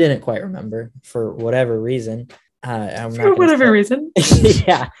I didn't quite remember for whatever reason. I'm not For gonna whatever say reason.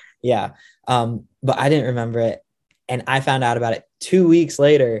 yeah, yeah. But I didn't remember it, and I found out about it 2 weeks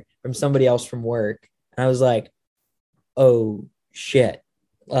later from somebody else from work, and I was like, oh shit,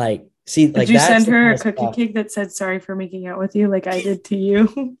 like see, Did like you that's send the her kind a of cookie stuff. cake that said sorry for making out with you like I did to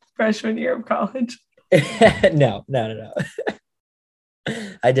you freshman year of college? No.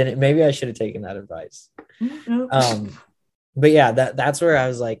 I didn't. Maybe I should have taken that advice. No. Um, but yeah, that's where I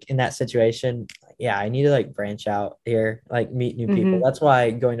was like in that situation. Yeah, I need to like branch out here, like meet new people. Mm-hmm. That's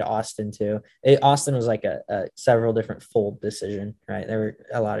why going to Austin too. Austin was like a several different fold decision, right? There were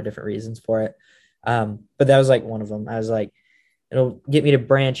a lot of different reasons for it. But that was like one of them. I was like, it'll get me to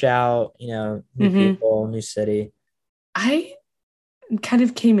branch out, new Mm-hmm. people, new city. I kind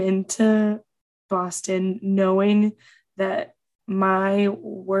of came into Boston knowing that my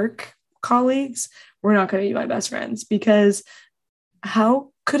work colleagues were not going to be my best friends because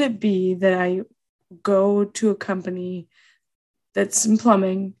how could it be that I go to a company that's in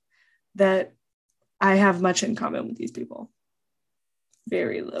plumbing that I have much in common with these people?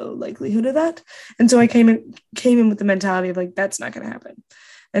 Very low likelihood of that. And so I came in with the mentality of like that's not going to happen.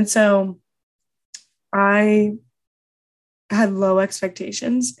 And so I had low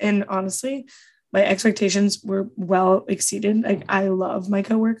expectations, and honestly my expectations were well exceeded. Like I love my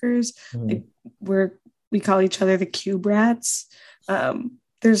coworkers. Like Mhm. we call each other the cube rats.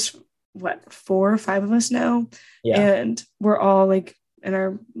 There's what 4 or 5 of us now, Yeah. and we're all like in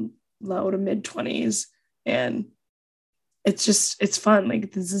our low to mid 20s, and it's fun.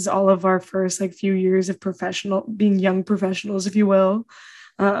 Like this is all of our first like few years of professional being young professionals, if you will,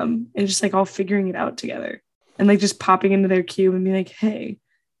 and just like all figuring it out together, and like just popping into their cube and being like, hey,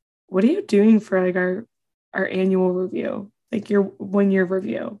 what are you doing for like our annual review, like your 1 year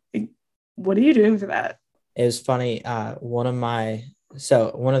review, like, what are you doing for that? It was funny. One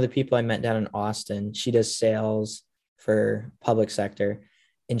of the people I met down in Austin, she does sales for public sector.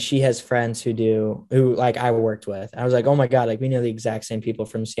 and she has friends who like I worked with. I was like, oh my God, like we know the exact same people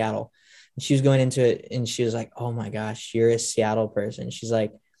from Seattle. And she was going into it and she was like, oh my gosh, you're a Seattle person. She's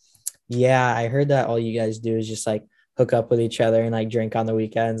like, yeah, I heard that all you guys do is just like hook up with each other and like drink on the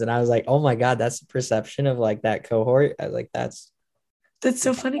weekends. And I was like, oh my God, that's the perception of like that cohort. I was like, that's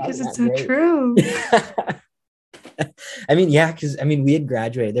so funny because it's not so great. true. I mean, yeah, because I mean, we had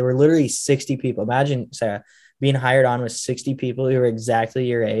graduated. There were literally 60 people. Imagine, Sarah, being hired on with 60 people who were exactly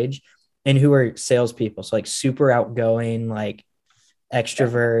your age and who were salespeople. So like super outgoing, like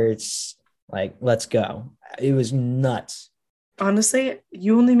extroverts, like let's go. It was nuts. Honestly,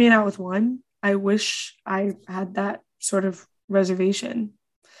 you only made out with one. I wish I had that sort of reservation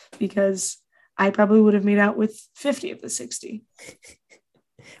because I probably would have made out with 50 of the 60.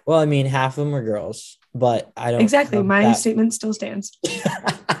 Well, I mean, half of them were girls, but I don't Exactly. know My that. statement still stands.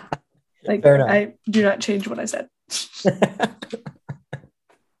 Like, Fair enough. I do not change what I said.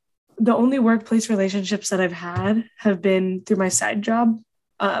 The only workplace relationships that I've had have been through my side job.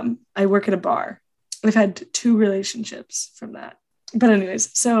 I work at a bar. I've had 2 relationships from that. But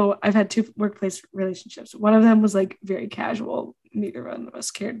anyways, so I've had 2 workplace relationships. One of them was like very casual. Neither one of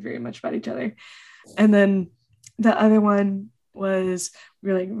us cared very much about each other. And then the other one was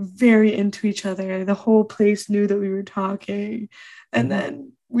we were like very into each other. The whole place knew that we were talking. And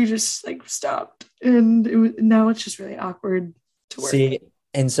then we just like stopped. And now it's just really awkward to work. See,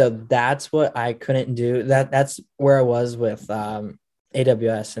 and so that's what I couldn't do. That's where I was with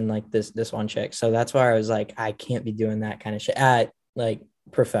AWS and like this one chick. So that's why I was like, I can't be doing that kind of shit at like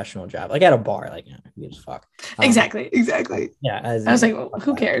professional job, like at a bar, like you know, who gives a fuck. Exactly. Yeah, I was like, well,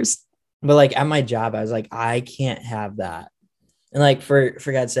 who cares? But like at my job, I was like, I can't have that. And like for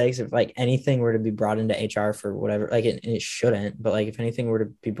God's sakes, if like anything were to be brought into HR for whatever, like it shouldn't, but like if anything were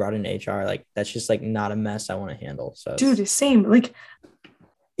to be brought into HR, like that's just like not a mess I want to handle. So dude, same. Like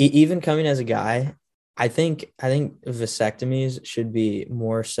even coming as a guy, I think vasectomies should be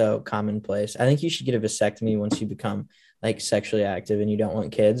more so commonplace. I think you should get a vasectomy once you become like sexually active and you don't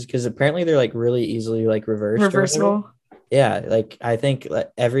want kids, because apparently they're like really easily like reversible. Yeah, like I think like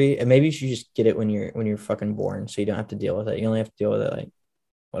maybe you should just get it when you're fucking born, so you don't have to deal with it. You only have to deal with it like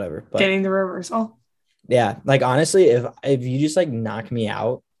whatever. But getting the reversal. Yeah, like honestly, if you just like knock me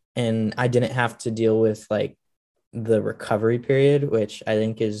out and I didn't have to deal with like the recovery period, which I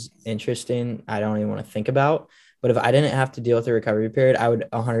think is interesting, I don't even want to think about. But if I didn't have to deal with the recovery period, I'd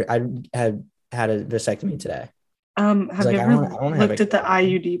have had a vasectomy today. Have like, you ever looked at the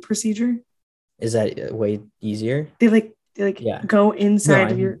IUD procedure? Is that way easier? They go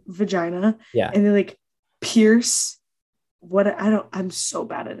inside of your vagina, yeah, and they like pierce I'm so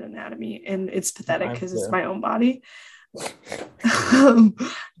bad at anatomy and it's pathetic because it's my own body.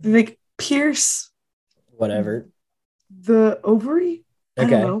 They like pierce whatever the ovary. Okay. I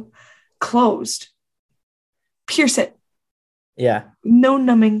don't know. Closed. Pierce it. Yeah. No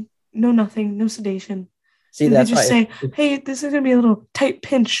numbing, no nothing, no sedation. See, and that's they just say, hey, this is gonna be a little tight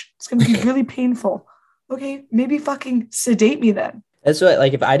pinch. It's gonna be really painful. Okay, maybe fucking sedate me then. That's what,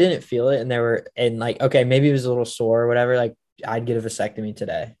 like, if I didn't feel it and like, okay, maybe it was a little sore or whatever, like I'd get a vasectomy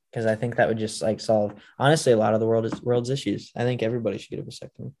today, because I think that would just like solve, honestly, a lot of the world's issues. I think everybody should get a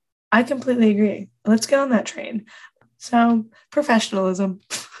vasectomy. I completely agree. Let's get on that train. So professionalism.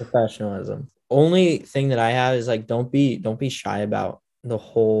 Only thing that I have is like, don't be shy about the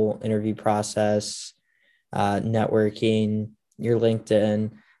whole interview process, networking, your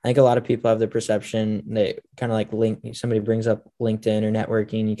LinkedIn. I think a lot of people have the perception they kind of like somebody brings up LinkedIn or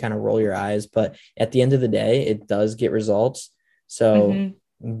networking, you kind of roll your eyes, but at the end of the day, it does get results. So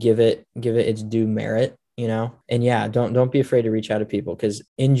give it its due merit, you know? And yeah, don't be afraid to reach out to people, because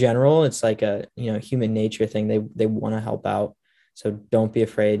in general, it's like a, you know, human nature thing. They want to help out. So don't be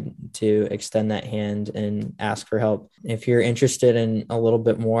afraid to extend that hand and ask for help. If you're interested in a little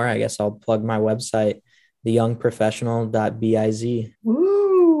bit more, I guess I'll plug my website, theyoungprofessional.biz.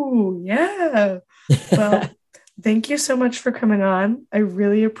 Ooh, yeah. Well, thank you so much for coming on. I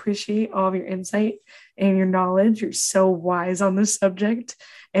really appreciate all of your insight and your knowledge. You're so wise on this subject.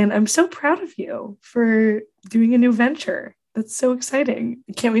 And I'm so proud of you for doing a new venture. That's so exciting.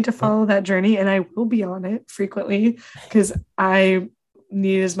 I can't wait to follow that journey. And I will be on it frequently because I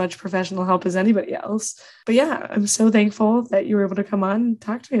need as much professional help as anybody else. But yeah, I'm so thankful that you were able to come on and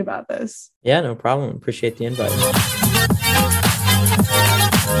talk to me about this. Yeah, no problem. Appreciate the invite.